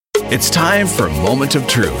It's time for Moment of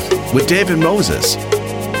Truth with David Moses.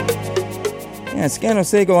 Scano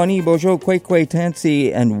Sego Ani Bojo Kwekwe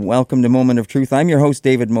Tansi, and welcome to Moment of Truth. I'm your host,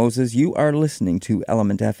 David Moses. You are listening to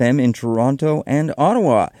Element FM in Toronto and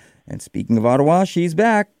Ottawa. And speaking of Ottawa, she's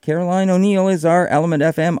back. Caroline O'Neill is our Element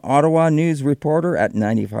FM Ottawa news reporter at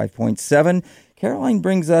 95.7. Caroline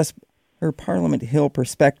brings us her Parliament Hill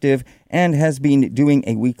perspective and has been doing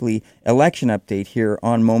a weekly election update here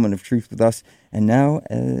on Moment of Truth with us. And now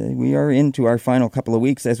we are into our final couple of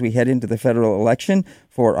weeks as we head into the federal election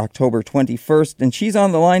for October 21st. And she's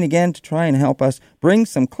on the line again to try and help us bring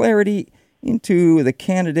some clarity into the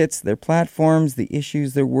candidates, their platforms, the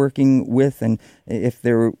issues they're working with, and if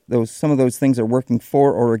some of those things are working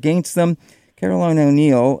for or against them. Caroline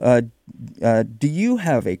O'Neill, do you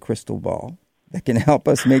have a crystal ball that can help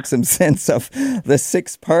us make some sense of the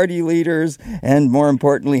six party leaders and, more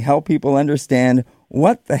importantly, help people understand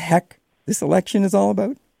what the heck this election is all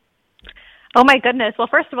about? Oh, my goodness. Well,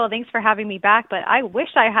 first of all, thanks for having me back. But I wish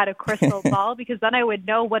I had a crystal ball because then I would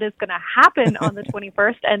know what is going to happen on the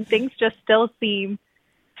 21st. And things just still seem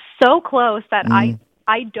so close that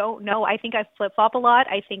I don't know. I think I flip-flop a lot.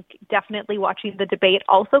 I think definitely watching the debate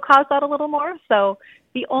also caused that a little more. So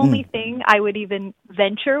the only thing I would even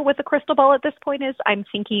venture with a crystal ball at this point is I'm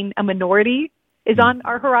thinking a minority is on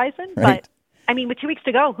our horizon. Right. But I mean, with 2 weeks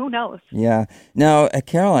to go, who knows? Yeah. Now,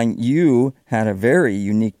 Caroline, you had a very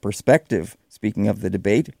unique perspective, speaking of the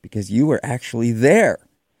debate, because you were actually there.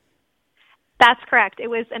 That's correct. It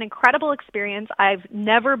was an incredible experience. I've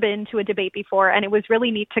never been to a debate before, and it was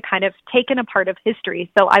really neat to kind of take in a part of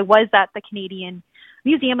history. So I was at the Canadian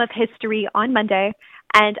Museum of History on Monday,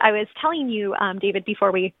 and I was telling you, David,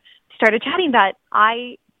 before we started chatting that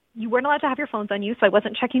you weren't allowed to have your phones on you, so I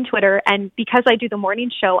wasn't checking Twitter. And because I do the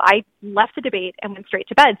morning show, I left the debate and went straight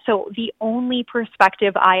to bed. So the only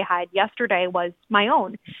perspective I had yesterday was my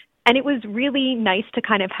own. And it was really nice to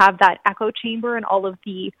kind of have that echo chamber and all of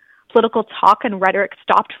the political talk and rhetoric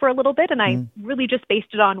stopped for a little bit. And I really just based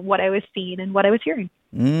it on what I was seeing and what I was hearing.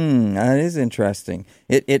 That is interesting.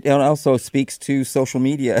 It also speaks to social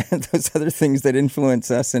media and those other things that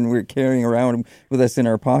influence us and we're carrying around with us in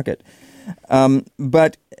our pocket.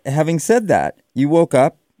 But having said that, you woke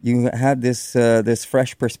up, you had this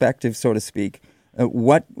fresh perspective, so to speak.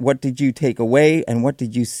 What did you take away, and what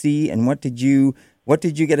did you see, and what did you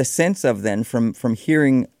get a sense of then from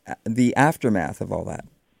hearing the aftermath of all that?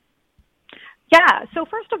 Yeah. So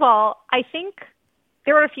first of all, I think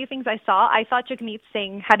there were a few things I saw. I thought Jagmeet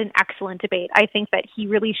Singh had an excellent debate. I think that he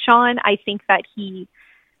really shone. I think that he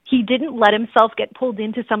didn't let himself get pulled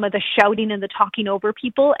into some of the shouting and the talking over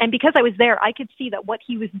people. And because I was there, I could see that what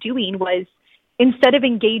he was doing was, instead of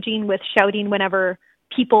engaging with shouting whenever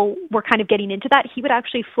people were kind of getting into that, he would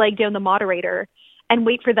actually flag down the moderator and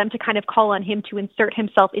wait for them to kind of call on him to insert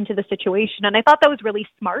himself into the situation. And I thought that was really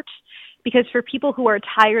smart because for people who are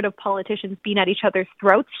tired of politicians being at each other's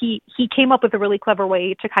throats, he came up with a really clever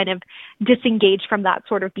way to kind of disengage from that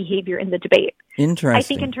sort of behavior in the debate. Interesting. I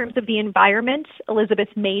think in terms of the environment, Elizabeth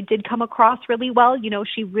May did come across really well. You know,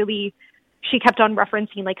 she kept on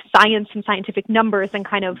referencing like science and scientific numbers and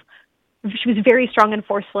kind of, she was very strong and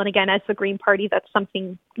forceful. And again, as the Green Party, that's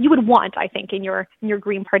something you would want, I think, in your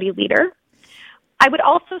Green Party leader. I would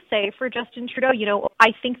also say for Justin Trudeau, you know,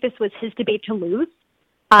 I think this was his debate to lose.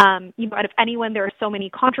 You know, out of anyone, there are so many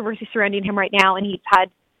controversies surrounding him right now, and he's had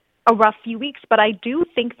a rough few weeks, but I do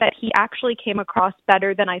think that he actually came across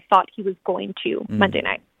better than I thought he was going to Monday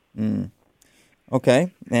night.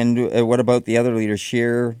 Okay. And what about the other leaders,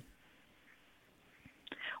 Scheer?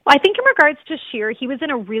 Well, I think in regards to Scheer, he was in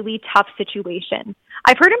a really tough situation.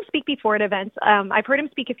 I've heard him speak before at events. I've heard him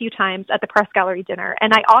speak a few times at the press gallery dinner,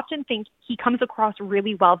 and I often think he comes across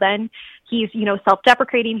really well then. He's, you know,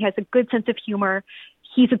 self-deprecating. He has a good sense of humor.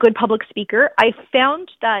 He's a good public speaker. I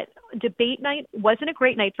found that debate night wasn't a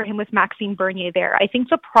great night for him with Maxime Bernier there. I think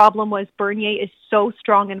the problem was Bernier is so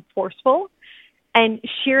strong and forceful, and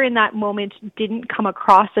Scheer in that moment didn't come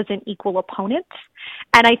across as an equal opponent.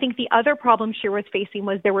 And I think the other problem Scheer was facing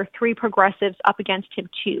was there were three progressives up against him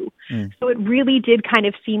too. So it really did kind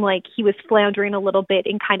of seem like he was floundering a little bit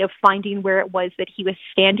in kind of finding where it was that he was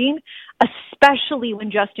standing, especially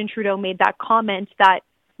when Justin Trudeau made that comment that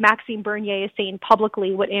Maxime Bernier is saying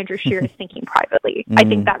publicly what Andrew Scheer is thinking privately. I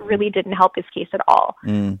think that really didn't help his case at all.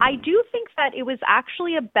 I do think that it was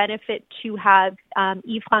actually a benefit to have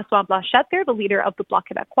Yves-François Blanchet there, the leader of the Bloc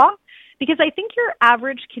Québécois, because I think your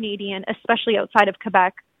average Canadian, especially outside of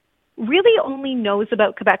Quebec, really only knows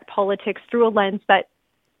about Quebec politics through a lens that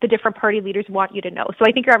the different party leaders want you to know. So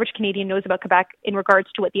I think your average Canadian knows about Quebec in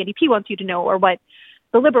regards to what the NDP wants you to know or what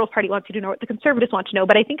the Liberal Party wants you to know, what the Conservatives want to know.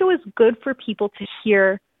 But I think it was good for people to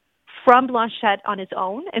hear from Blanchette on his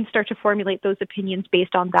own and start to formulate those opinions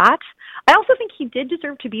based on that. I also think he did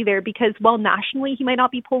deserve to be there because while nationally he might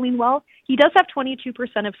not be polling well, he does have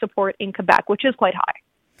 22% of support in Quebec, which is quite high.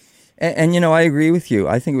 And, I agree with you.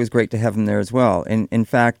 I think it was great to have him there as well. In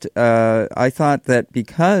fact, I thought that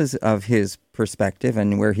because of his perspective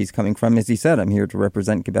and where he's coming from, as he said, I'm here to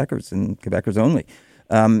represent Quebecers and Quebecers only.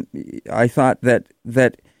 I thought that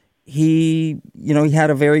he had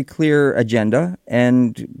a very clear agenda,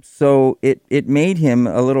 and so it made him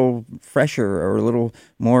a little fresher or a little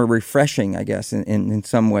more refreshing, I guess, in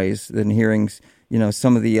some ways than hearing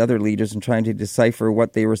some of the other leaders and trying to decipher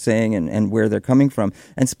what they were saying and where they're coming from.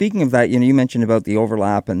 And speaking of that, you mentioned about the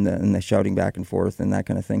overlap and the shouting back and forth and that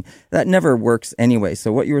kind of thing. That never works anyway.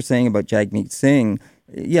 So what you were saying about Jagmeet Singh,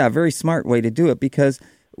 yeah, very smart way to do it, because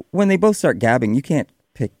when they both start gabbing, you can't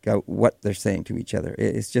pick out what they're saying to each other.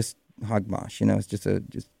 It's just hogmosh, it's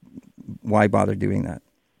just why bother doing that?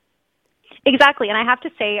 Exactly. And I have to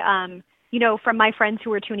say, from my friends who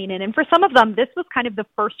were tuning in, and for some of them, this was kind of the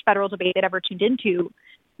first federal debate they'd ever tuned into,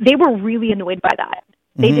 they were really annoyed by that.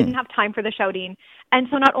 They didn't have time for the shouting. And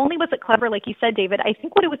so not only was it clever, like you said, David, I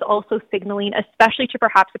think what it was also signaling, especially to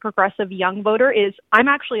perhaps a progressive young voter, is I'm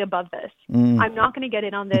actually above this. I'm not going to get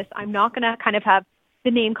in on this. I'm not going to kind of have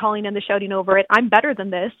the name calling and the shouting over it. I'm better than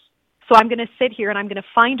this. So I'm going to sit here and I'm going to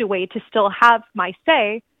find a way to still have my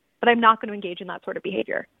say, but I'm not going to engage in that sort of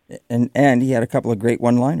behavior. And he had a couple of great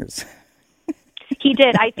one-liners. He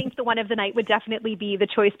did. I think the one of the night would definitely be the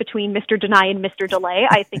choice between Mr. Deny and Mr. Delay.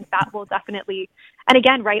 I think that will definitely, and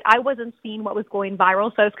again, right, I wasn't seeing what was going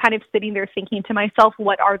viral, so I was kind of sitting there thinking to myself,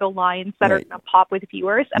 what are the lines that are going to pop with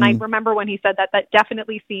viewers? And I remember when he said that, that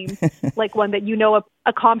definitely seemed like one that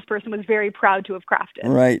a comms person was very proud to have crafted.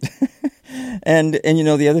 Right. And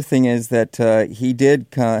the other thing is that he did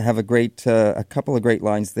have a couple of great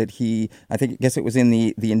lines that I guess it was in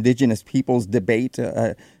the Indigenous Peoples debate,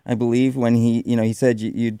 I believe, when he said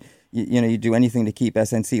you'd do anything to keep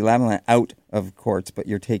SNC-Lavalin out of courts, but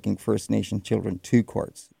you're taking First Nation children to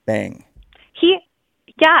courts. Bang.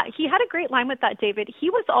 He had a great line with that, David. He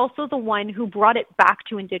was also the one who brought it back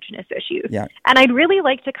to Indigenous issues. Yeah. And I'd really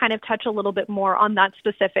like to kind of touch a little bit more on that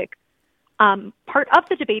specific part of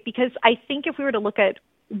the debate, because I think if we were to look at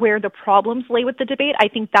where the problems lay with the debate, I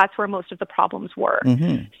think that's where most of the problems were.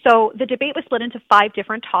 So the debate was split into 5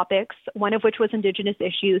 different topics, one of which was Indigenous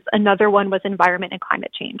issues, another one was environment and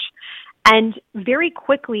climate change. And very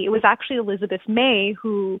quickly, it was actually Elizabeth May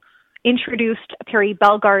who introduced Perry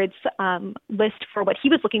Bellegarde's list for what he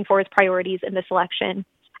was looking for as priorities in this election.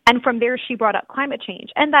 And from there, she brought up climate change.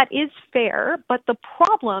 And that is fair, but the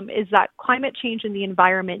problem is that climate change and the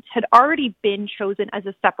environment had already been chosen as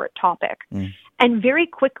a separate topic. And very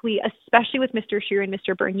quickly, especially with Mr. Scheer and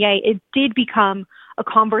Mr. Bernier, it did become a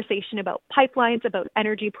conversation about pipelines, about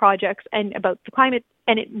energy projects, and about the climate,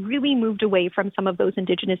 and it really moved away from some of those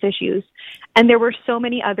Indigenous issues. And there were so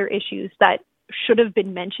many other issues that should have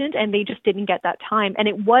been mentioned, and they just didn't get that time. And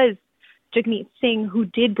it was Jagmeet Singh who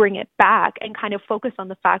did bring it back and kind of focus on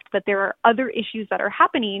the fact that there are other issues that are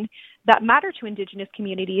happening that matter to Indigenous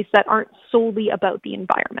communities that aren't solely about the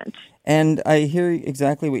environment. And I hear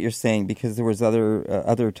exactly what you're saying, because there was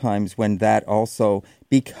other times when that also,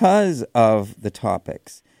 because of the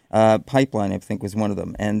topics, pipeline I think was one of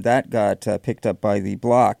them, and that got picked up by the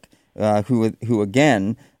Bloc, who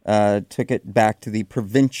again took it back to the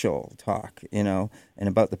provincial talk, and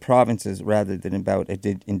about the provinces rather than about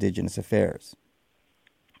Indigenous affairs.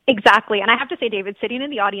 Exactly. And I have to say, David, sitting in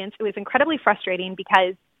the audience, it was incredibly frustrating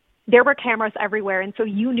because there were cameras everywhere. And so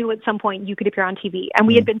you knew at some point you could appear on TV. And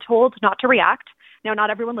we had been told not to react. Now, not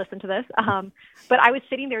everyone listened to this, but I was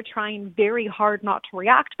sitting there trying very hard not to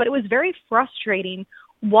react. But it was very frustrating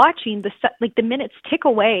watching the minutes tick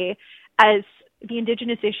away as the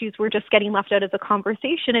Indigenous issues were just getting left out of the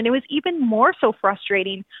conversation. And it was even more so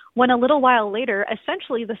frustrating when a little while later,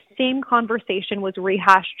 essentially the same conversation was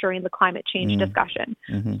rehashed during the climate change discussion.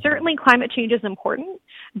 Certainly climate change is important,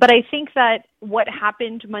 but I think that what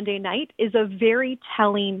happened Monday night is a very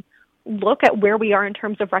telling look at where we are in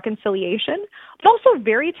terms of reconciliation, but also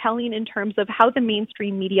very telling in terms of how the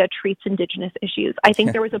mainstream media treats Indigenous issues. I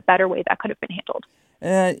think there was a better way that could have been handled.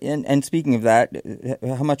 And speaking of that,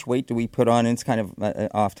 how much weight do we put on, and it's kind of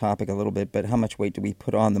off topic a little bit, but how much weight do we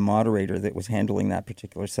put on the moderator that was handling that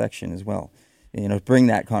particular section as well? Bring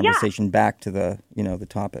that conversation back to the, the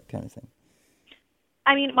topic kind of thing.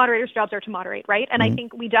 I mean, moderators' jobs are to moderate, right? And I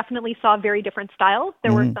think we definitely saw very different styles.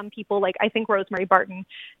 There were some people, like I think Rosemary Barton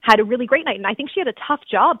had a really great night, and I think she had a tough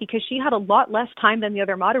job because she had a lot less time than the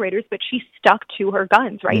other moderators, but she stuck to her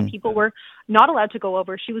guns, right? People were not allowed to go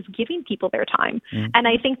over. She was giving people their time. And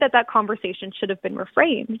I think that conversation should have been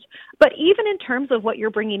reframed. But even in terms of what you're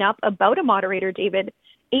bringing up about a moderator, David,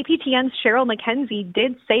 APTN's Cheryl McKenzie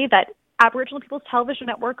did say that Aboriginal People's Television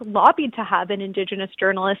Network lobbied to have an Indigenous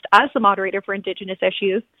journalist as the moderator for Indigenous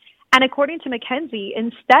issues. And according to McKenzie,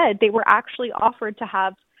 instead, they were actually offered to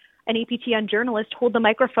have an APTN journalist hold the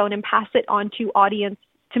microphone and pass it on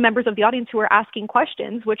to members of the audience who were asking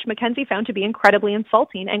questions, which McKenzie found to be incredibly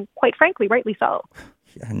insulting and, quite frankly, rightly so.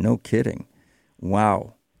 Yeah, no kidding.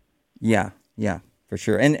 Wow. Yeah, for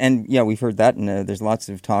sure. And yeah, we've heard that, and there's lots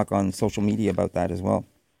of talk on social media about that as well.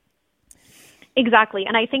 Exactly.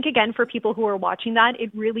 And I think, again, for people who are watching that, it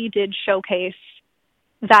really did showcase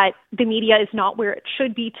that the media is not where it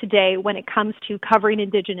should be today when it comes to covering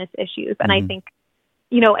Indigenous issues. And I think,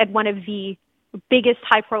 at one of the biggest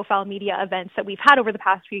high-profile media events that we've had over the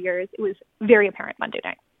past few years, it was very apparent Monday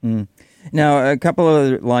night. Now, a couple of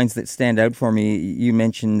other lines that stand out for me. You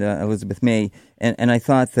mentioned Elizabeth May, and I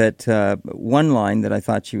thought that one line that I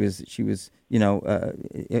thought she was,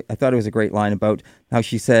 I thought it was a great line about how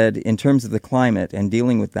she said, in terms of the climate and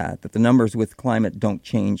dealing with that the numbers with climate don't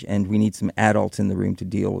change, and we need some adults in the room to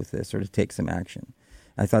deal with this or to take some action.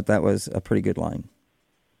 I thought that was a pretty good line.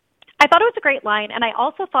 I thought it was a great line, and I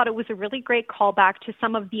also thought it was a really great callback to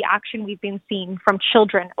some of the action we've been seeing from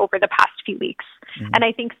children over the past few weeks. And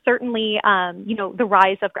I think certainly, the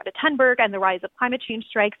rise of Greta Thunberg and the rise of climate change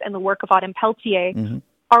strikes and the work of Autumn Peltier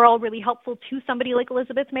are all really helpful to somebody like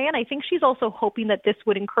Elizabeth May. And I think she's also hoping that this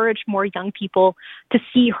would encourage more young people to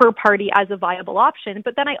see her party as a viable option.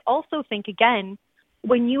 But then I also think, again,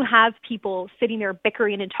 when you have people sitting there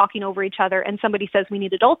bickering and talking over each other and somebody says we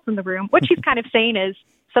need adults in the room, what she's kind of saying is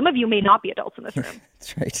some of you may not be adults in this room.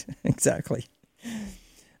 That's right. Exactly.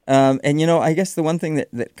 And, I guess the one thing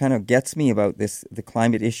that kind of gets me about the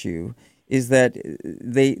climate issue is that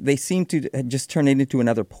they seem to just turn it into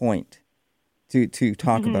another point to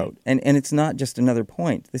talk about. And it's not just another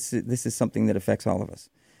point. This is something that affects all of us.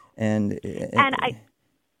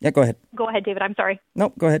 Yeah, go ahead. Go ahead, David. I'm sorry.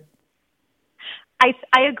 No, go ahead.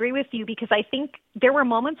 I agree with you because I think there were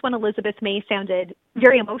moments when Elizabeth May sounded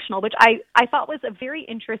very emotional, which I thought was a very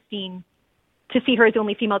interesting to see her as the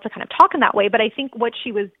only female to kind of talk in that way. But I think what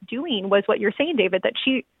she was doing was what you're saying, David, that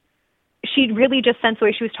she really just sensed the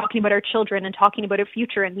way she was talking about our children and talking about her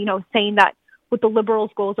future and, saying that with the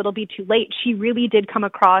Liberals' goals, it'll be too late. She really did come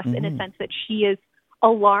across in a sense that she is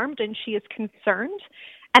alarmed and she is concerned.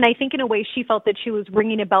 And I think in a way she felt that she was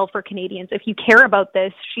ringing a bell for Canadians. If you care about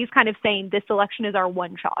this, she's kind of saying this election is our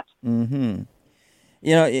one shot.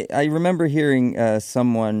 I remember hearing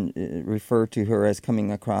someone refer to her as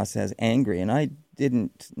coming across as angry, and I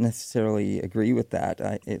didn't necessarily agree with that.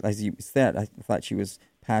 As you said, I thought she was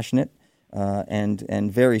passionate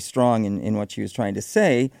and very strong in what she was trying to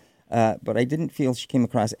say, but I didn't feel she came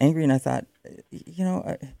across angry, and I thought,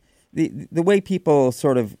 The way people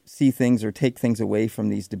sort of see things or take things away from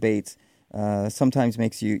these debates sometimes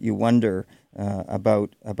makes you wonder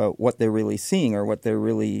about what they're really seeing or what they're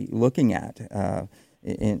really looking at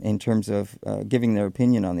in terms of giving their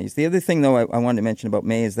opinion on these. The other thing, though, I wanted to mention about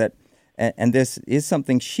May is that, and this is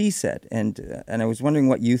something she said, and I was wondering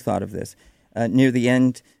what you thought of this. Near the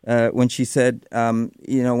end, when she said,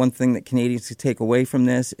 one thing that Canadians could take away from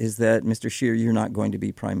this is that, Mr. Scheer, you're not going to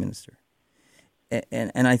be Prime Minister.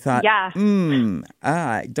 And I thought, I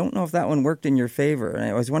don't know if that one worked in your favor. And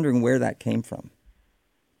I was wondering where that came from.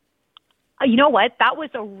 You know what? That was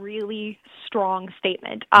a really strong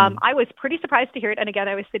statement. I was pretty surprised to hear it. And again,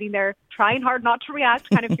 I was sitting there trying hard not to react,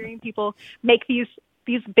 kind of hearing people make these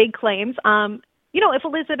big claims. If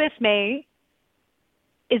Elizabeth May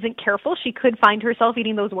isn't careful, she could find herself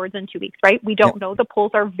eating those words in 2 weeks, right? We don't know. The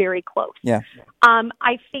polls are very close. Yeah.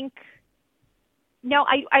 I think... Now,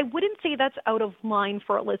 I wouldn't say that's out of line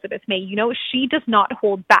for Elizabeth May. She does not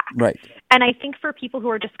hold back. Right. And I think for people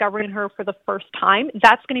who are discovering her for the first time,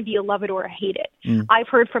 that's going to be a love it or a hate it. I've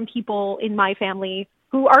heard from people in my family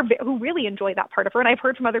who really enjoy that part of her, and I've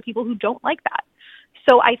heard from other people who don't like that.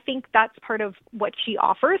 So I think that's part of what she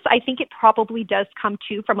offers. I think it probably does come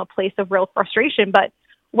from a place of real frustration. But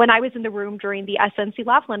when I was in the room during the SNC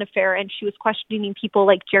Laughlin affair and she was questioning people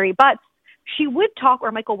like Jerry Butts, she would talk,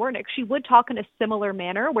 or Michael Warnick, she would talk in a similar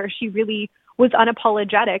manner where she really was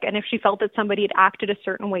unapologetic. And if she felt that somebody had acted a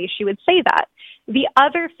certain way, she would say that. The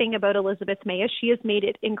other thing about Elizabeth May is she has made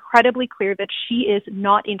it incredibly clear that she is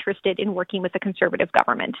not interested in working with a Conservative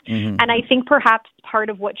government. And I think perhaps part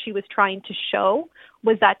of what she was trying to show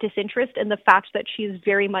was that disinterest and the fact that she is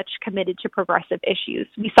very much committed to progressive issues.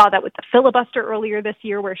 We saw that with the filibuster earlier this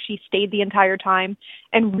year, where she stayed the entire time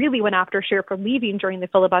and really went after Scheer for leaving during the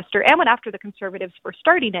filibuster and went after the Conservatives for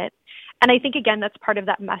starting it. And I think, again, that's part of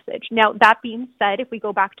that message. Now, that being said, if we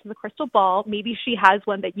go back to the crystal ball, maybe she has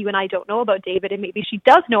one that you and I don't know about, David, and maybe she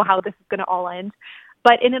does know how this is going to all end.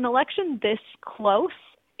 But in an election this close,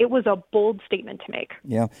 it was a bold statement to make.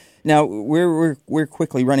 Yeah. Now, we're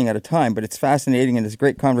quickly running out of time, but it's fascinating and it's a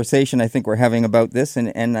great conversation I think we're having about this,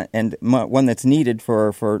 and one that's needed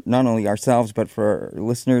for not only ourselves but for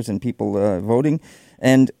listeners and people voting.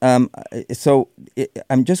 And so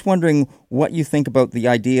I'm just wondering what you think about the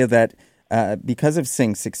idea that because of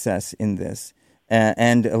Singh's success in this,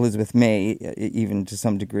 and Elizabeth May, even to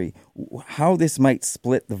some degree, how this might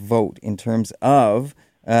split the vote in terms of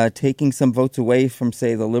taking some votes away from,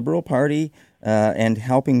 say, the Liberal Party and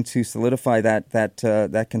helping to solidify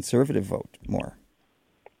that Conservative vote more.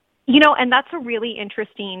 And that's a really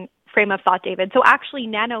interesting frame of thought, David. So actually,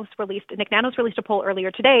 Nick Nanos released a poll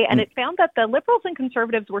earlier today, and it found that the Liberals and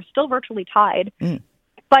Conservatives were still virtually tied.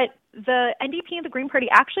 But the NDP and the Green Party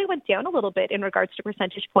actually went down a little bit in regards to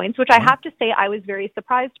percentage points, which I have to say I was very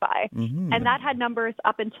surprised by. And that had numbers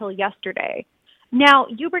up until yesterday. Now,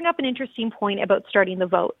 you bring up an interesting point about splitting the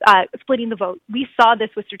vote. We saw this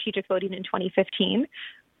with strategic voting in 2015.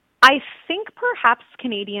 I think perhaps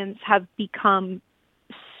Canadians have become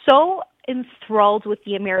so enthralled with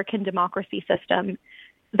the American democracy system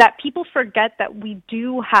that people forget that we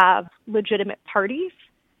do have legitimate parties.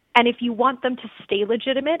 And if you want them to stay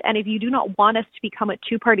legitimate, and if you do not want us to become a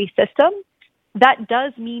two-party system, that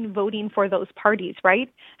does mean voting for those parties, right?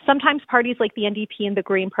 Sometimes parties like the NDP and the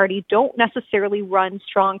Green Party don't necessarily run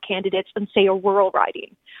strong candidates in, say, a rural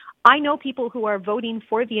riding. I know people who are voting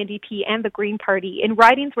for the NDP and the Green Party in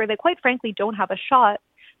ridings where they quite frankly don't have a shot,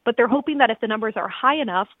 but they're hoping that if the numbers are high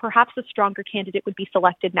enough, perhaps a stronger candidate would be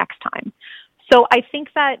selected next time. So I think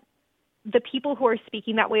that the people who are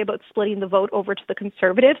speaking that way about splitting the vote over to the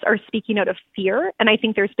Conservatives are speaking out of fear. And I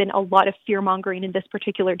think there's been a lot of fear-mongering in this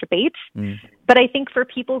particular debate. But I think for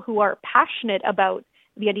people who are passionate about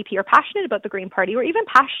the NDP or passionate about the Green Party or even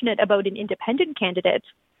passionate about an independent candidate,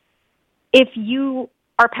 if you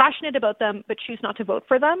are passionate about them but choose not to vote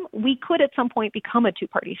for them, we could at some point become a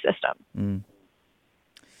two-party system.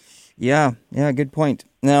 Yeah, good point.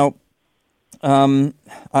 Now,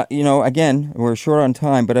 again, we're short on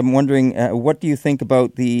time, but I'm wondering, what do you think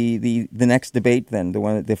about the next debate then,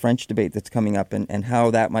 the French debate that's coming up, and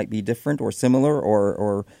how that might be different or similar,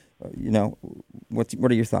 or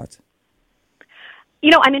what are your thoughts?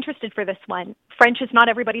 I'm interested for this one. French is not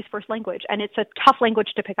everybody's first language, and it's a tough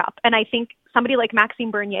language to pick up. And I think somebody like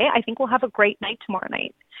Maxime Bernier, will have a great night tomorrow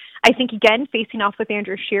night. I think, again, facing off with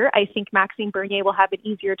Andrew Scheer, I think Maxime Bernier will have an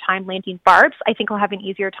easier time landing barbs. I think he'll have an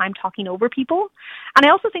easier time talking over people. And I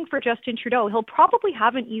also think for Justin Trudeau, he'll probably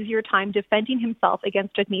have an easier time defending himself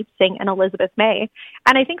against Jagmeet Singh and Elizabeth May.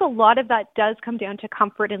 And I think a lot of that does come down to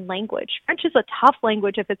comfort in language. French is a tough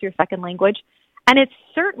language if it's your second language. And it's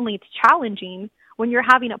certainly challenging when you're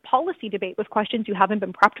having a policy debate with questions you haven't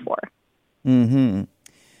been prepped for.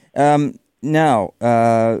 Now,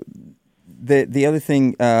 the other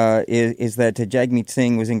thing is that Jagmeet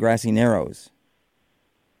Singh was in Grassy Narrows.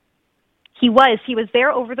 He was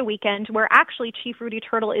there over the weekend, where actually Chief Rudy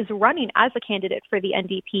Turtle is running as a candidate for the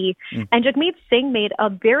NDP. And Jagmeet Singh made a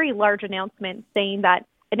very large announcement saying that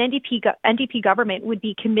an NDP government would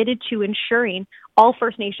be committed to ensuring all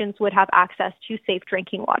First Nations would have access to safe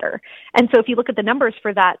drinking water. And so if you look at the numbers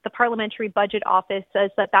for that, the Parliamentary Budget Office says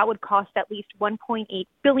that would cost at least $1.8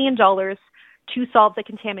 billion to solve the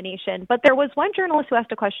contamination. But there was one journalist who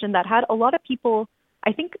asked a question that had a lot of people,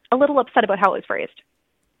 I think, a little upset about how it was phrased.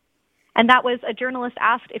 And that was, a journalist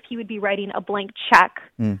asked if he would be writing a blank check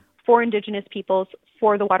for Indigenous peoples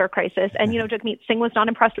for the water crisis. And, Jagmeet Singh was not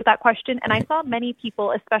impressed with that question. And I saw many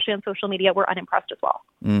people, especially on social media, were unimpressed as well.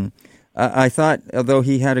 I thought, although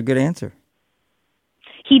he had a good answer.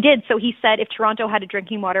 He did. So he said, if Toronto had a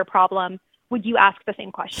drinking water problem, would you ask the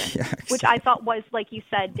same question? Yeah, exactly. Which I thought was, like you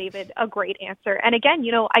said, David, a great answer. And again,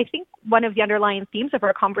 I think one of the underlying themes of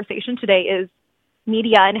our conversation today is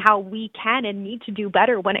media and how we can and need to do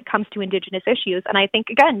better when it comes to Indigenous issues. And I think,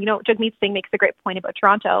 again, Jagmeet Singh makes a great point about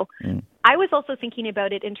Toronto. I was also thinking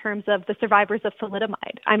about it in terms of the survivors of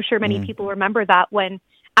thalidomide. I'm sure many people remember that when,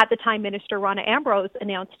 at the time, Minister Rona Ambrose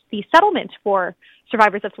announced the settlement for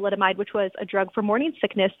survivors of thalidomide, which was a drug for morning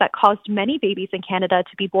sickness that caused many babies in Canada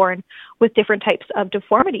to be born with different types of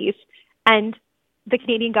deformities. And the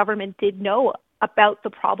Canadian government did know about the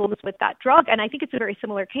problems with that drug. And I think it's a very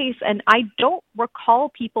similar case. And I don't recall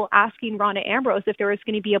people asking Rona Ambrose if there was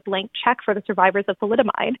going to be a blank check for the survivors of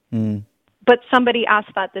thalidomide. But somebody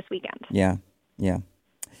asked that this weekend. Yeah.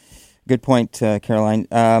 Good point, Caroline.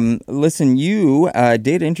 Listen, you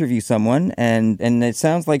did interview someone, and it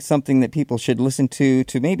sounds like something that people should listen to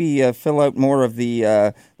maybe fill out more of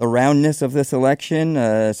the roundness of this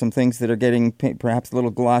election, some things that are getting perhaps a little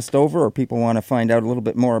glossed over or people want to find out a little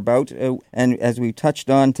bit more about. And as we touched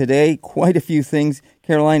on today, quite a few things.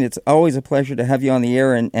 Caroline, it's always a pleasure to have you on the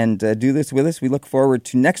air and do this with us. We look forward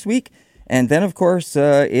to next week. And then, of course,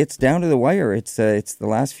 it's down to the wire. It's the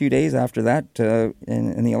last few days after that,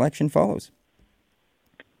 and the election follows.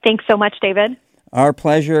 Thanks so much, David. Our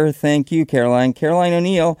pleasure. Thank you, Caroline. Caroline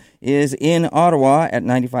O'Neill is in Ottawa at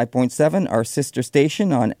 95.7, our sister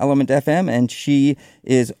station on Element FM, and she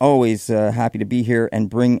is always happy to be here and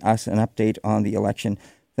bring us an update on the election.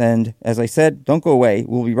 And as I said, don't go away.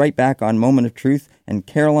 We'll be right back on Moment of Truth and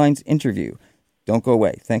Caroline's interview. Don't go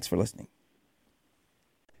away. Thanks for listening.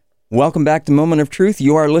 Welcome back to Moment of Truth.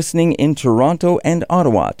 You are listening in Toronto and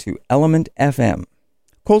Ottawa to Element FM.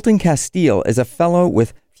 Colton Castile is a fellow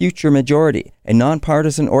with Future Majority, a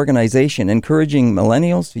nonpartisan organization encouraging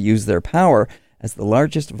millennials to use their power as the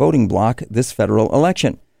largest voting bloc this federal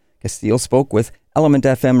election. Castile spoke with Element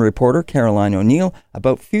FM reporter Caroline O'Neill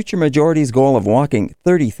about Future Majority's goal of walking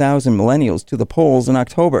 30,000 millennials to the polls in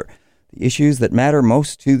October, the issues that matter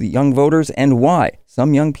most to the young voters, and why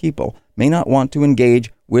some young people may not want to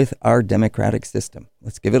engage with our democratic system.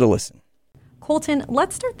 Let's give it a listen. Colton,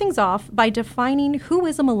 let's start things off by defining who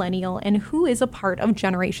is a millennial and who is a part of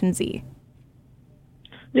Generation Z.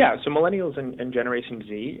 Yeah, so millennials and Generation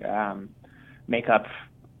Z make up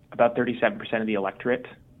about 37% of the electorate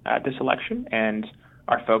this election and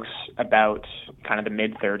are folks about kind of the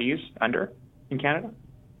mid-30s under in Canada.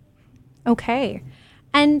 Okay.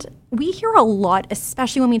 And we hear a lot,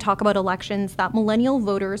 especially when we talk about elections, that millennial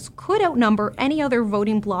voters could outnumber any other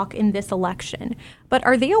voting bloc in this election. But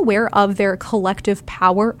are they aware of their collective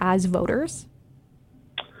power as voters?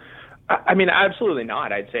 I mean, absolutely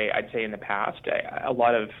not. I'd say in the past, a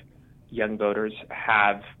lot of young voters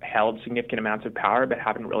have held significant amounts of power, but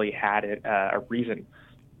haven't really had a reason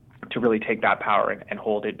to really take that power and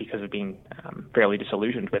hold it because of being fairly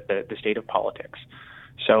disillusioned with the state of politics.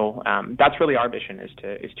 So that's really our mission is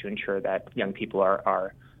to ensure that young people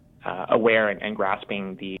are aware and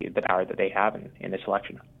grasping the power that they have in this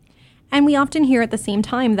election. And we often hear at the same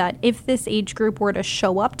time that if this age group were to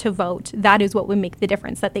show up to vote, that is what would make the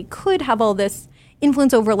difference, that they could have all this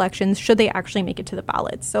influence over elections should they actually make it to the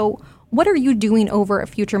ballot. So what are you doing over at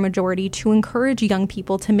Future Majority to encourage young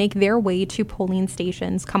people to make their way to polling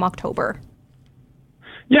stations come October?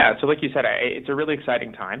 Yeah, so like you said, it's a really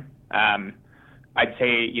exciting time. I'd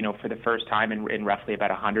say, for the first time in roughly about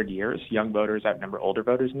 100 years, young voters outnumber older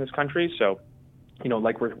voters in this country. So,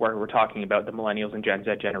 like we're talking about, the millennials and Gen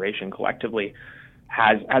Z generation collectively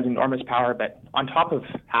has enormous power. But on top of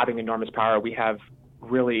having enormous power, we have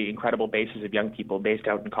really incredible bases of young people based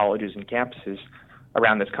out in colleges and campuses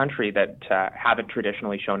around this country that haven't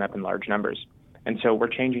traditionally shown up in large numbers. And so we're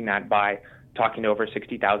changing that by talking to over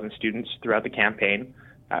 60,000 students throughout the campaign,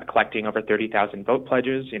 collecting over 30,000 vote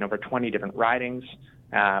pledges in over 20 different ridings.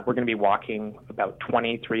 We're going to be walking about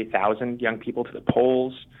 23,000 young people to the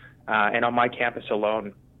polls. And on my campus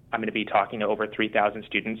alone, I'm going to be talking to over 3,000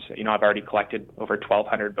 students. I've already collected over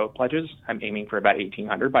 1,200 vote pledges. I'm aiming for about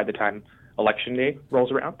 1,800 by the time Election Day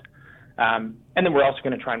rolls around. And then we're also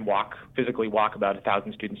going to try and physically walk about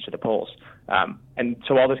 1,000 students to the polls. And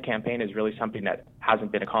so all this campaign is really something that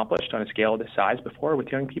hasn't been accomplished on a scale of this size before with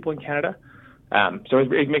young people in Canada. So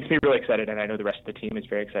it makes me really excited, and I know the rest of the team is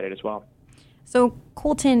very excited as well. So,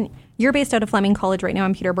 Colton, you're based out of Fleming College right now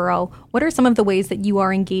in Peterborough. What are some of the ways that you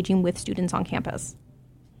are engaging with students on campus?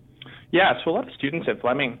 Yeah, so a lot of students at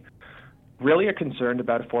Fleming really are concerned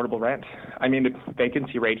about affordable rent. I mean, the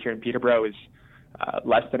vacancy rate here in Peterborough is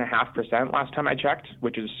less than 0.5% last time I checked,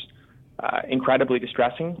 which is incredibly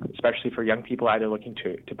distressing, especially for young people either looking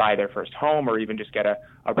to buy their first home or even just get a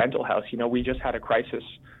rental house. We just had a crisis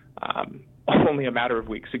only a matter of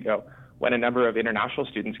weeks ago when a number of international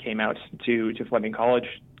students came out to Fleming College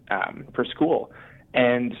for school.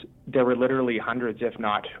 And there were literally hundreds, if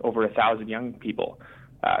not over 1,000 young people,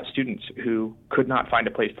 students who could not find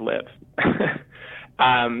a place to live.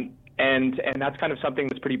 And that's kind of something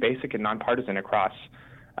that's pretty basic and nonpartisan across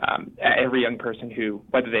every young person who,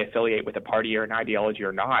 whether they affiliate with a party or an ideology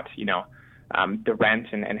or not, the rent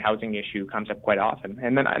and housing issue comes up quite often.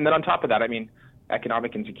 And then on top of that, I mean,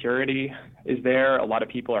 economic insecurity is there. A lot of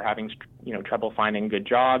people are having, trouble finding good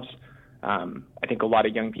jobs. I think a lot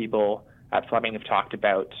of young people at Fleming have talked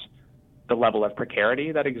about the level of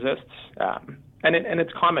precarity that exists, and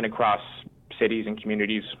it's common across cities and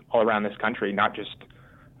communities all around this country, not just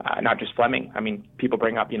Fleming. I mean, people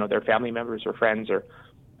bring up, their family members or friends or,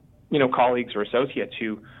 colleagues or associates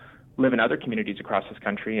who live in other communities across this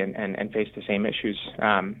country and face the same issues.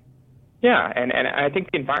 And I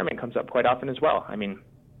think the environment comes up quite often as well. I mean,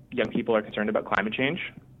 young people are concerned about climate change.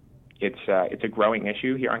 It's a growing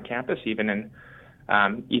issue here on campus, even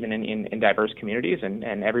in diverse communities,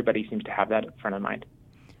 and everybody seems to have that front of mind.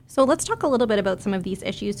 So let's talk a little bit about some of these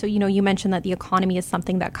issues. So, you mentioned that the economy is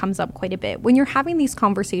something that comes up quite a bit. When you're having these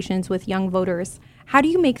conversations with young voters, how do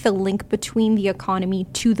you make the link between the economy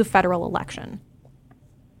to the federal election?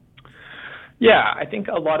 Yeah, I think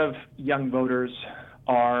a lot of young voters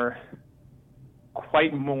are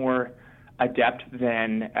quite more adept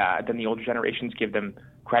than the older generations give them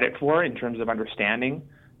credit for in terms of understanding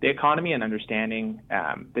the economy and understanding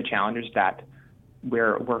the challenges that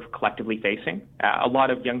we're collectively facing. A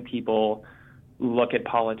lot of young people look at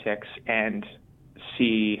politics and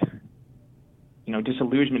see,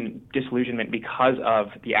 disillusionment because of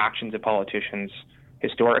the actions of politicians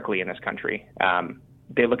historically in this country.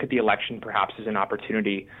 They look at the election perhaps as an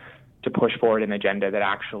opportunity to push forward an agenda that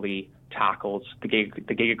actually tackles the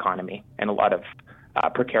gig economy and a lot of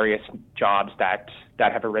precarious jobs that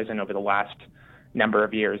have arisen over the last number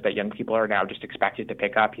of years that young people are now just expected to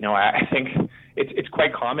pick up. I think it's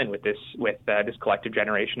quite common with this collective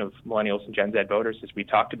generation of millennials and Gen Z voters, as we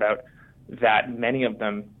talked about, that many of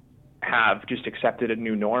them have just accepted a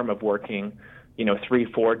new norm of working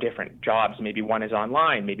 3-4 different jobs. Maybe one is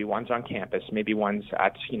online, maybe one's on campus, maybe one's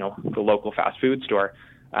at the local fast food store,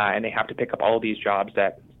 and they have to pick up all of these jobs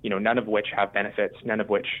that none of which have benefits, none of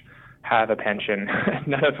which have a pension,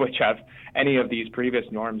 none of which have any of these previous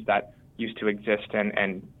norms that used to exist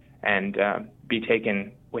and be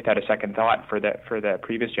taken without a second thought for the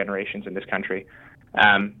previous generations in this country,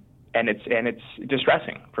 and it's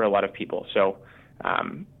distressing for a lot of people. So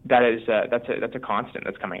that's a constant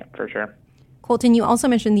that's coming up for sure. Colton, you also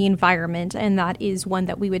mentioned the environment, and that is one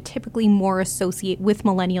that we would typically more associate with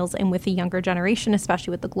millennials and with the younger generation,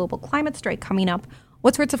 especially with the global climate strike coming up.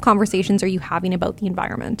 What sorts of conversations are you having about the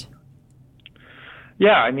environment?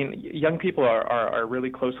 Yeah, I mean, young people are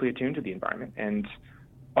really closely attuned to the environment and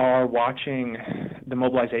are watching the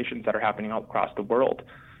mobilizations that are happening all across the world.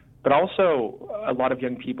 But also, a lot of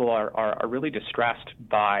young people are really distressed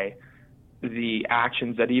by the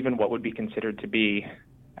actions that even what would be considered to be,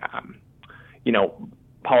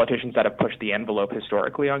 politicians that have pushed the envelope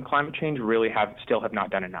historically on climate change really still have not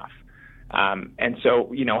done enough. And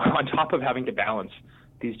so, on top of having to balance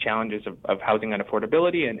these challenges of housing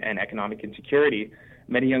unaffordability and economic insecurity,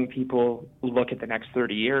 many young people look at the next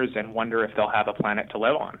 30 years and wonder if they'll have a planet to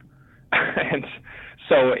live on. And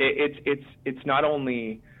so it's not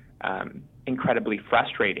only incredibly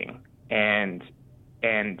frustrating and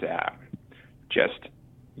just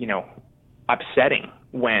upsetting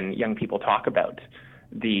when young people talk about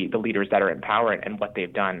the leaders that are in power and what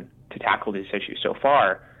they've done to tackle these issues so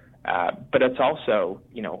far. But it's also,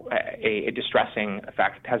 a distressing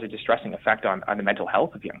effect, has a distressing effect on the mental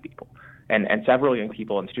health of young people. And several young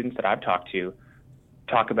people and students that I've talked to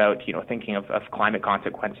talk about, thinking of climate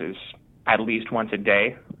consequences at least once a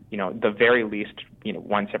day, the very least,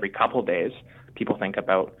 once every couple of days. People think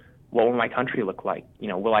about, what will my country look like?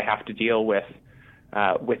 Will I have to deal with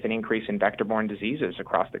an increase in vector-borne diseases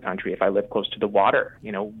across the country if I live close to the water?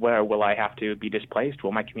 Where will I have to be displaced?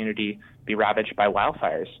 Will my community be ravaged by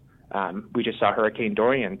wildfires? We just saw Hurricane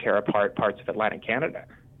Dorian tear apart parts of Atlantic Canada.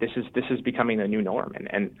 This is becoming the new norm,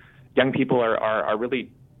 and young people are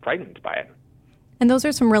really frightened by it. And those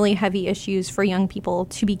are some really heavy issues for young people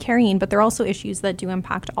to be carrying, but they're also issues that do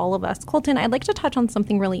impact all of us. Colton, I'd like to touch on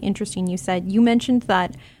something really interesting you said. You mentioned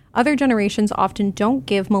that other generations often don't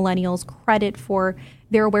give millennials credit for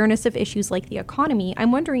their awareness of issues like the economy.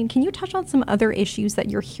 I'm wondering, can you touch on some other issues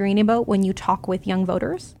that you're hearing about when you talk with young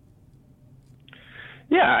voters?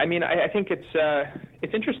 Yeah, I mean, I think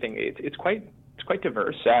it's interesting. It's quite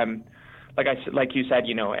diverse. Like you said,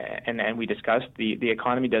 and we discussed, the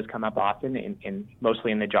economy does come up often in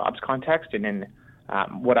mostly in the jobs context, and in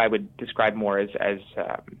what I would describe more as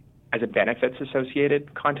a benefits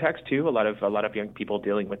associated context too. A lot of young people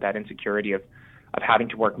dealing with that insecurity of having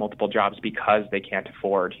to work multiple jobs because they can't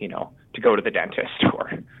afford, to go to the dentist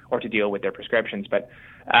or to deal with their prescriptions. But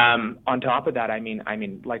on top of that, I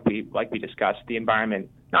mean, like we discussed, the environment,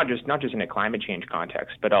 not just in a climate change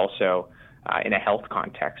context, but also in a health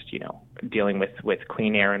context, dealing with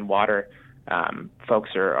clean air and water. Folks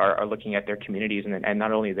are looking at their communities and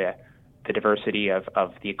not only the diversity of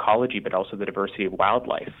the ecology, but also the diversity of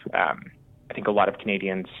wildlife. I think a lot of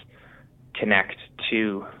Canadians connect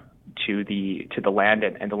to the land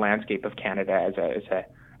and the landscape of Canada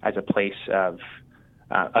as a place of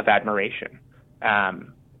admiration.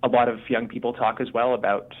 A lot of young people talk as well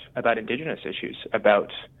about Indigenous issues,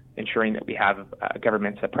 about ensuring that we have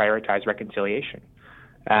governments that prioritize reconciliation.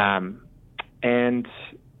 And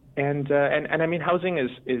I mean, housing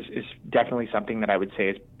is definitely something that I would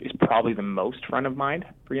say is probably the most front of mind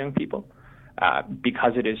for young people,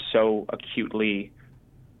 because it is so acutely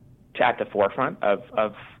at the forefront of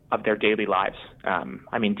their daily lives.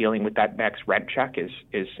 I mean, dealing with that next rent check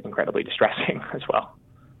is incredibly distressing as well.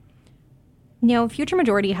 Now, Future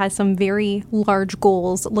Majority has some very large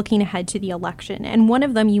goals looking ahead to the election. And one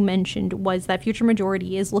of them you mentioned was that Future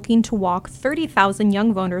Majority is looking to walk 30,000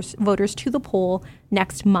 young voters to the poll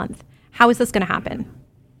next month. How is this going to happen?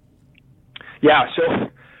 Yeah,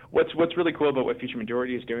 so what's really cool about what Future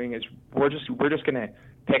Majority is doing is we're just going to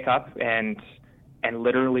pick up and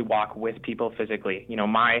literally walk with people physically. You know,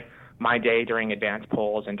 my day during advanced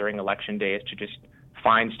polls and during election day is to just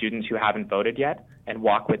find students who haven't voted yet and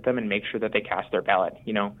walk with them and make sure that they cast their ballot.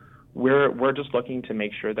 You know, we're just looking to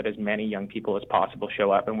make sure that as many young people as possible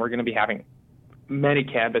show up, and we're going to be having many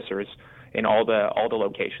canvassers in all the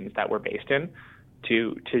locations that we're based in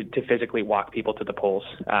to physically walk people to the polls.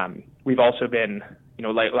 We've also been, you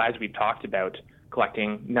know, like as we've talked about,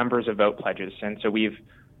 collecting numbers of vote pledges, and so we've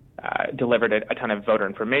delivered a ton of voter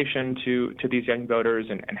information to these young voters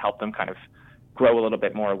and help them kind of grow a little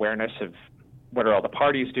bit more awareness of what are all the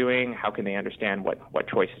parties doing, how can they understand what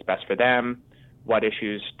choice is best for them, what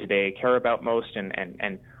issues do they care about most,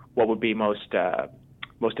 and what would be most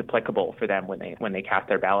applicable for them when they cast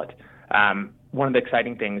their ballot. One of the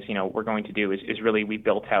exciting things, you know, we're going to do is really we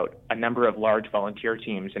built out a number of large volunteer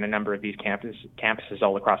teams in a number of these campuses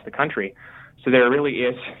all across the country. So there really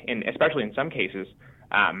is, especially in some cases,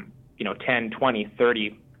 10, 20,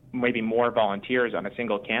 30, maybe more volunteers on a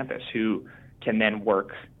single campus who can then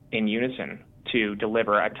work in unison to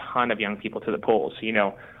deliver a ton of young people to the polls. You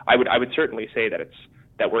know, I would certainly say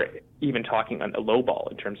that we're even talking on a low ball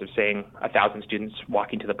in terms of saying 1,000 students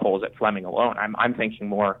walking to the polls at Fleming alone. I'm thinking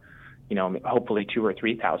more, you know, hopefully 2,000 or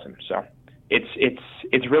 3,000. So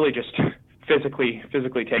it's really just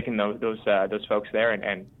physically taking those folks there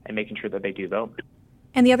and making sure that they do vote.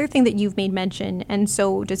 And the other thing that you've made mention, and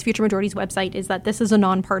so does Future Majority's website, is that this is a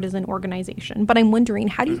nonpartisan organization. But I'm wondering,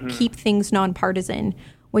 how do you keep things nonpartisan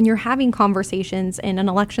when you're having conversations in an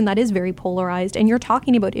election that is very polarized and you're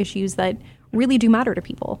talking about issues that really do matter to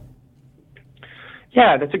people?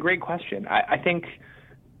 Yeah, that's a great question. I think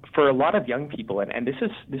for a lot of young people, and this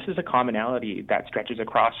is a commonality that stretches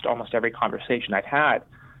across almost every conversation I've had,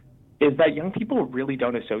 is that young people really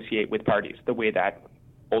don't associate with parties the way that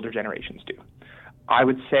older generations do. I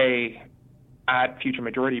would say at Future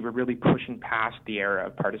Majority, we're really pushing past the era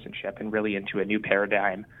of partisanship and really into a new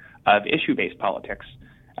paradigm of issue-based politics.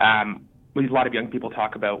 A lot of young people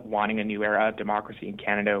talk about wanting a new era of democracy in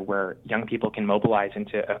Canada where young people can mobilize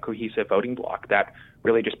into a cohesive voting bloc that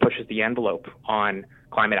really just pushes the envelope on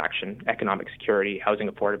climate action, economic security, housing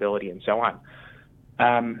affordability, and so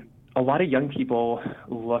on. A lot of young people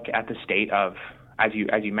look at the state of, as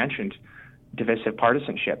you mentioned, divisive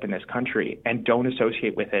partisanship in this country and don't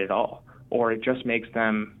associate with it at all, or it just makes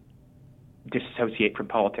them disassociate from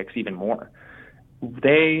politics even more.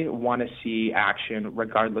 They want to see action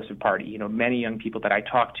regardless of party. You know, many young people that I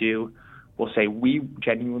talk to will say, we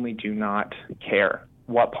genuinely do not care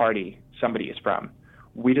what party somebody is from.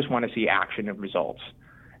 We just want to see action and results.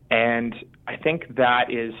 And I think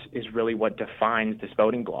that is really what defines this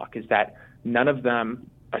voting bloc, is that none of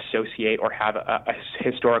them associate or have a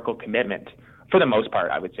historical commitment, for the most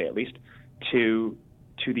part, I would say at least, to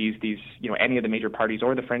these any of the major parties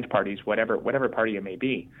or the fringe parties, whatever party it may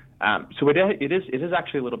be. So it is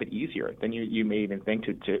actually a little bit easier than you may even think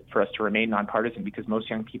for us to remain nonpartisan, because most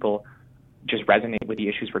young people just resonate with the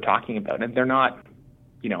issues we're talking about, and they're not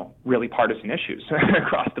really partisan issues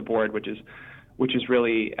across the board, which is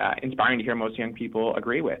really inspiring to hear most young people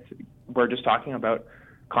agree with. We're just talking about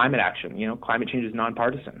climate action. Climate change is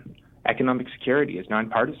nonpartisan. Economic security is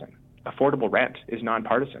nonpartisan. Affordable rent is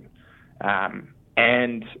nonpartisan.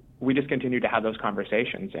 And we just continue to have those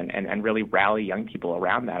conversations and really rally young people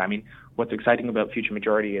around that. I mean, what's exciting about Future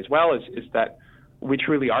Majority as well is that we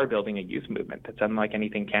truly are building a youth movement that's unlike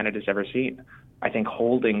anything Canada's ever seen. I think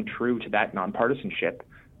holding true to that nonpartisanship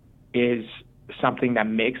is something that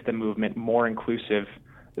makes the movement more inclusive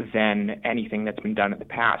than anything that's been done in the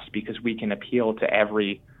past, because we can appeal to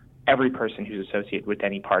every person who's associated with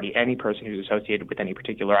any party, any person who's associated with any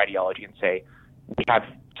particular ideology, and say,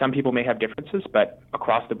 some people may have differences, but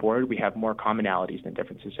across the board, we have more commonalities than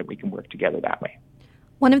differences, and we can work together that way.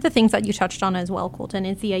 One of the things that you touched on as well, Colton,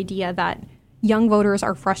 is the idea that young voters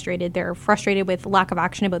are frustrated. They're frustrated with lack of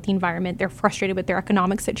action about the environment. They're frustrated with their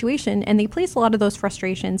economic situation, and they place a lot of those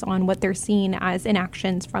frustrations on what they're seeing as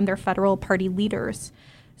inactions from their federal party leaders.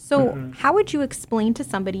 So how would you explain to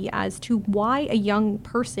somebody as to why a young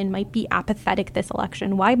person might be apathetic this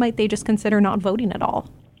election? Why might they just consider not voting at all?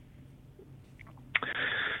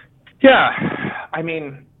 Yeah, I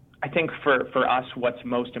mean, I think for us, what's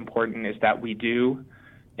most important is that we do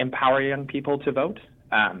empower young people to vote.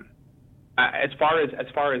 As far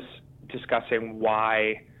as discussing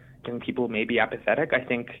why young people may be apathetic, I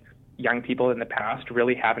think young people in the past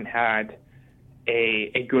really haven't had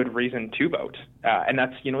a good reason to vote, and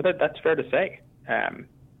that's fair to say.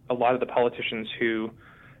 A lot of the politicians who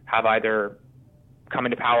have either come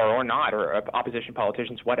into power or not, or opposition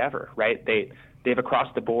politicians, whatever, right? They've across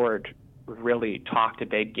the board really talked a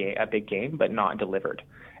big game, but not delivered.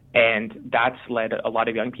 And that's led a lot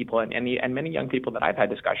of young people and many young people that I've had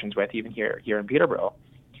discussions with, even here in Peterborough,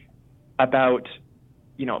 about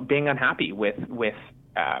being unhappy with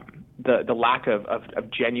the lack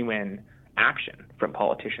of genuine action from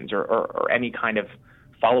politicians or any kind of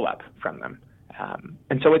follow up from them.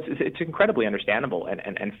 And so it's incredibly understandable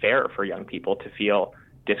and fair for young people to feel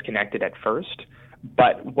disconnected at first.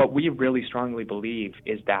 But what we really strongly believe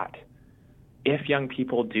is that if young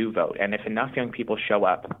people do vote, and if enough young people show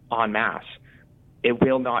up en masse, it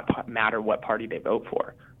will not matter what party they vote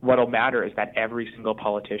for. What will matter is that every single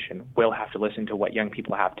politician will have to listen to what young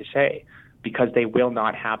people have to say, because they will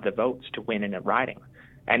not have the votes to win in a riding.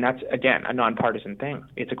 And that's, again, a nonpartisan thing.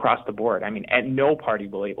 It's across the board. I mean, and no party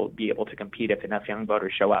will be able to compete if enough young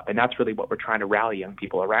voters show up. And that's really what we're trying to rally young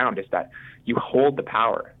people around, is that you hold the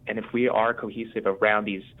power. And if we are cohesive around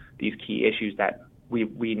these key issues that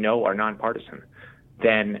we know are nonpartisan,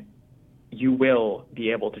 then you will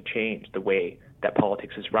be able to change the way that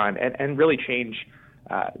politics is run and really change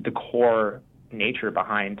the core nature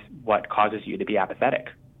behind what causes you to be apathetic.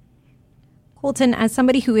 Colton, as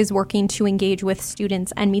somebody who is working to engage with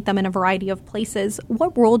students and meet them in a variety of places,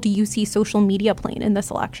 what role do you see social media playing in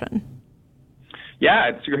this election?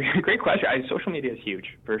 Yeah, it's a great question. Social media is huge,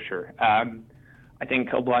 for sure. I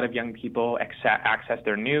think a lot of young people access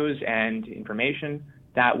their news and information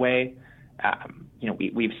that way.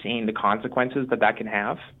 We've seen the consequences that can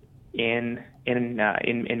have in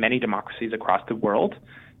many democracies across the world.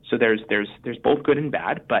 So there's both good and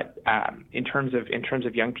bad. But in terms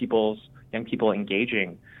of young people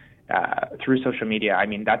engaging through social media, I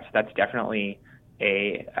mean that's definitely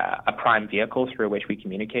a prime vehicle through which we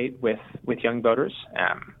communicate with young voters.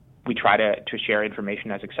 We try to share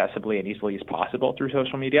information as accessibly and easily as possible through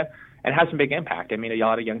social media, and it has some big impact. I mean, a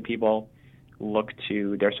lot of young people look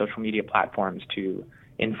to their social media platforms to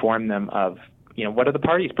inform them of, what are the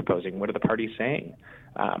parties proposing? What are the parties saying?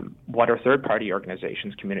 What are third-party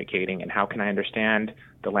organizations communicating? And how can I understand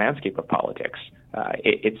the landscape of politics?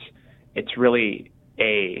 It's really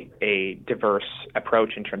a diverse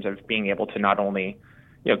approach in terms of being able to not only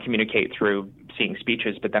communicate through seeing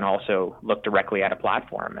speeches, but then also look directly at a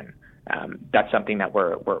platform. And that's something that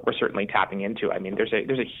we're certainly tapping into. I mean, there's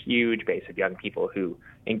a huge base of young people who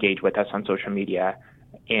engage with us on social media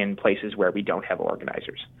in places where we don't have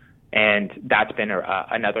organizers. And that's been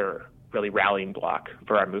another really rallying block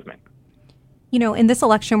for our movement. In this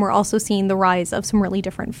election, we're also seeing the rise of some really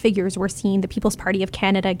different figures. We're seeing the People's Party of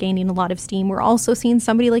Canada gaining a lot of steam. We're also seeing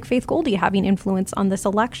somebody like Faith Goldy having influence on this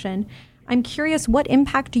election. I'm curious, what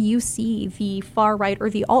impact do you see the far right or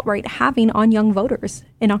the alt-right having on young voters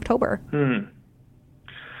in October?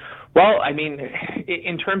 Well, I mean,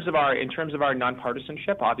 in terms of our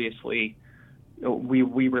nonpartisanship, obviously,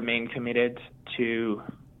 we remain committed to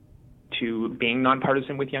being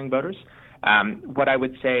nonpartisan with young voters. What I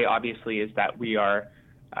would say, obviously, is that we are,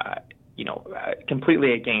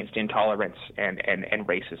 completely against intolerance and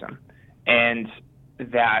racism, and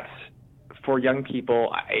that for young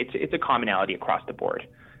people, it's a commonality across the board.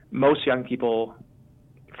 Most young people,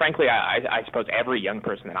 frankly, I suppose every young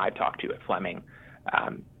person that I've talked to at Fleming,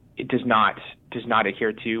 it does not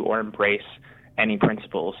adhere to or embrace any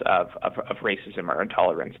principles of racism or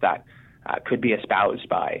intolerance that could be espoused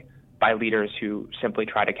by leaders who simply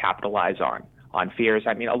try to capitalize on fears.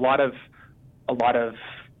 I mean, a lot of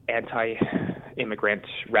anti-immigrant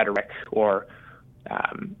rhetoric or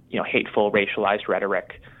hateful racialized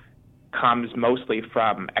rhetoric comes mostly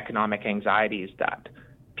from economic anxieties that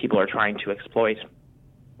people are trying to exploit.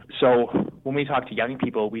 So when we talk to young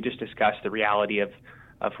people, we just discuss the reality of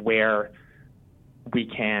where we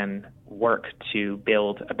can work to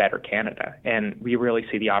build a better Canada. And we really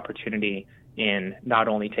see the opportunity in not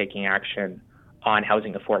only taking action on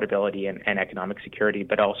housing affordability and economic security,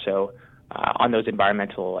 but also on those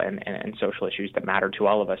environmental and social issues that matter to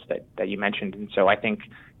all of us that you mentioned. And so I think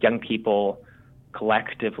young people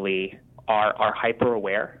collectively are hyper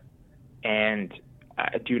aware and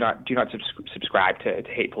do not subscribe to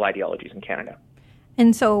hateful ideologies in Canada.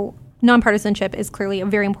 And so nonpartisanship is clearly a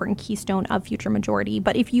very important keystone of Future Majority.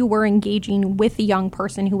 But if you were engaging with a young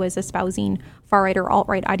person who is espousing far-right or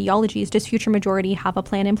alt-right ideologies, does Future Majority have a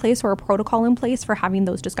plan in place or a protocol in place for having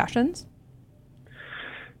those discussions?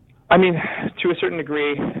 I mean, to a certain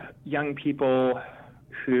degree, young people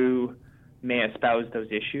who may espouse those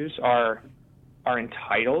issues are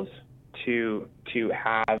entitled to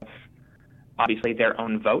have obviously their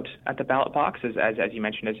own vote at the ballot box, as you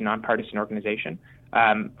mentioned, as a nonpartisan organization.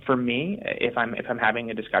 For me, if I'm having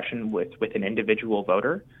a discussion with an individual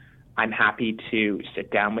voter, I'm happy to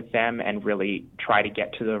sit down with them and really try to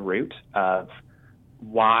get to the root of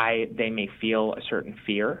why they may feel a certain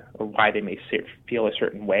fear or why they may feel a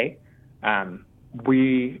certain way.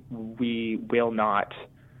 We will not,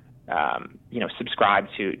 subscribe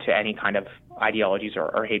to any kind of ideologies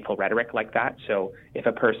or hateful rhetoric like that. So if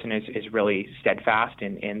a person is really steadfast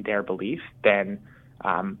in their belief, then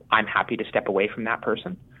I'm happy to step away from that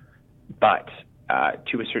person. But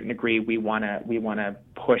to a certain degree, we want to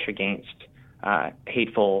push against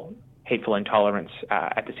hateful intolerance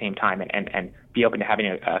at the same time and be open to having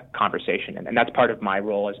a conversation. And that's part of my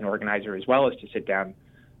role as an organizer as well, is to sit down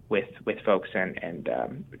with folks and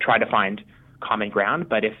try to find common ground.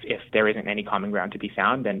 But if there isn't any common ground to be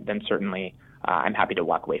found, then certainly I'm happy to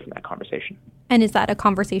walk away from that conversation. And is that a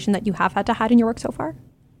conversation that you have had to have in your work so far?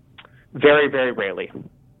 Very, very rarely.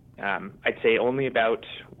 I'd say only about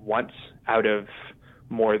once out of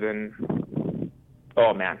more than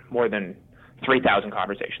 3,000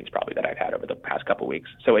 conversations probably that I've had over the past couple of weeks.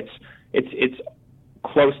 So it's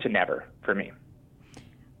close to never for me.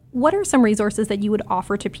 What are some resources that you would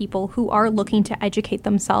offer to people who are looking to educate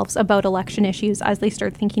themselves about election issues as they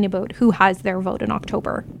start thinking about who has their vote in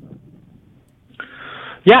October?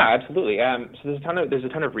 Yeah, absolutely. So there's a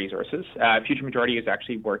ton of resources. Future Majority is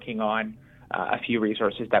actually working on a few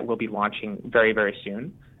resources that will be launching very, very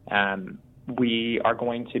soon. We are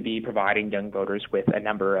going to be providing young voters with a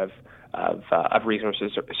number of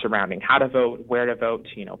resources surrounding how to vote, where to vote,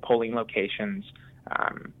 polling locations,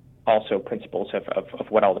 also principles of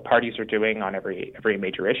what all the parties are doing on every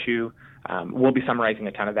major issue. We'll be summarizing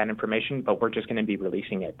a ton of that information, but we're just going to be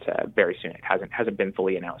releasing it very soon. It hasn't been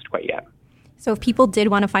fully announced quite yet. So if people did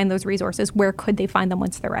want to find those resources, where could they find them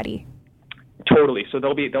once they're ready? Totally. So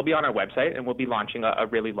they'll be on our website, and we'll be launching a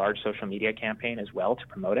really large social media campaign as well to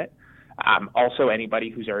promote it. Also,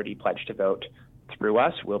 anybody who's already pledged to vote through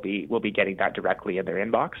us will be getting that directly in their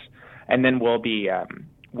inbox, and then we'll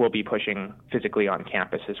be pushing physically on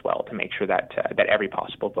campus as well to make sure that every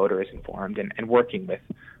possible voter is informed and working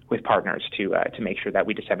with partners to make sure that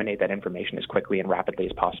we disseminate that information as quickly and rapidly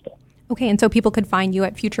as possible. Okay, and so people could find you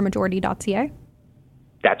at futuremajority.ca?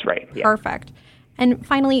 That's right. Yeah. Perfect. And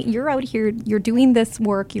finally, you're out here, you're doing this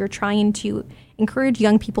work, you're trying to encourage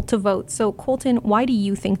young people to vote. So Colton, why do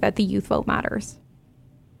you think that the youth vote matters?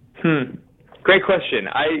 Great question.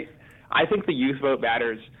 I think the youth vote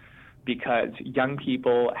matters because young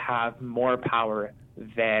people have more power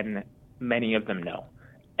than many of them know.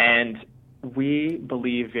 And we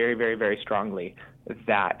believe very, very, very strongly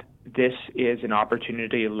that this is an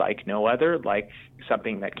opportunity like no other, like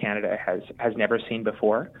something that Canada has never seen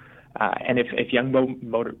before. And if young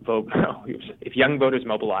voters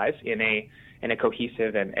mobilize in a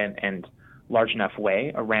cohesive and large enough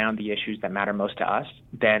way around the issues that matter most to us,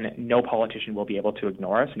 then no politician will be able to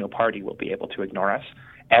ignore us. No party will be able to ignore us.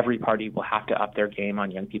 Every party will have to up their game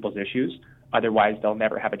on young people's issues. Otherwise, they'll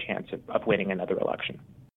never have a chance of winning another election.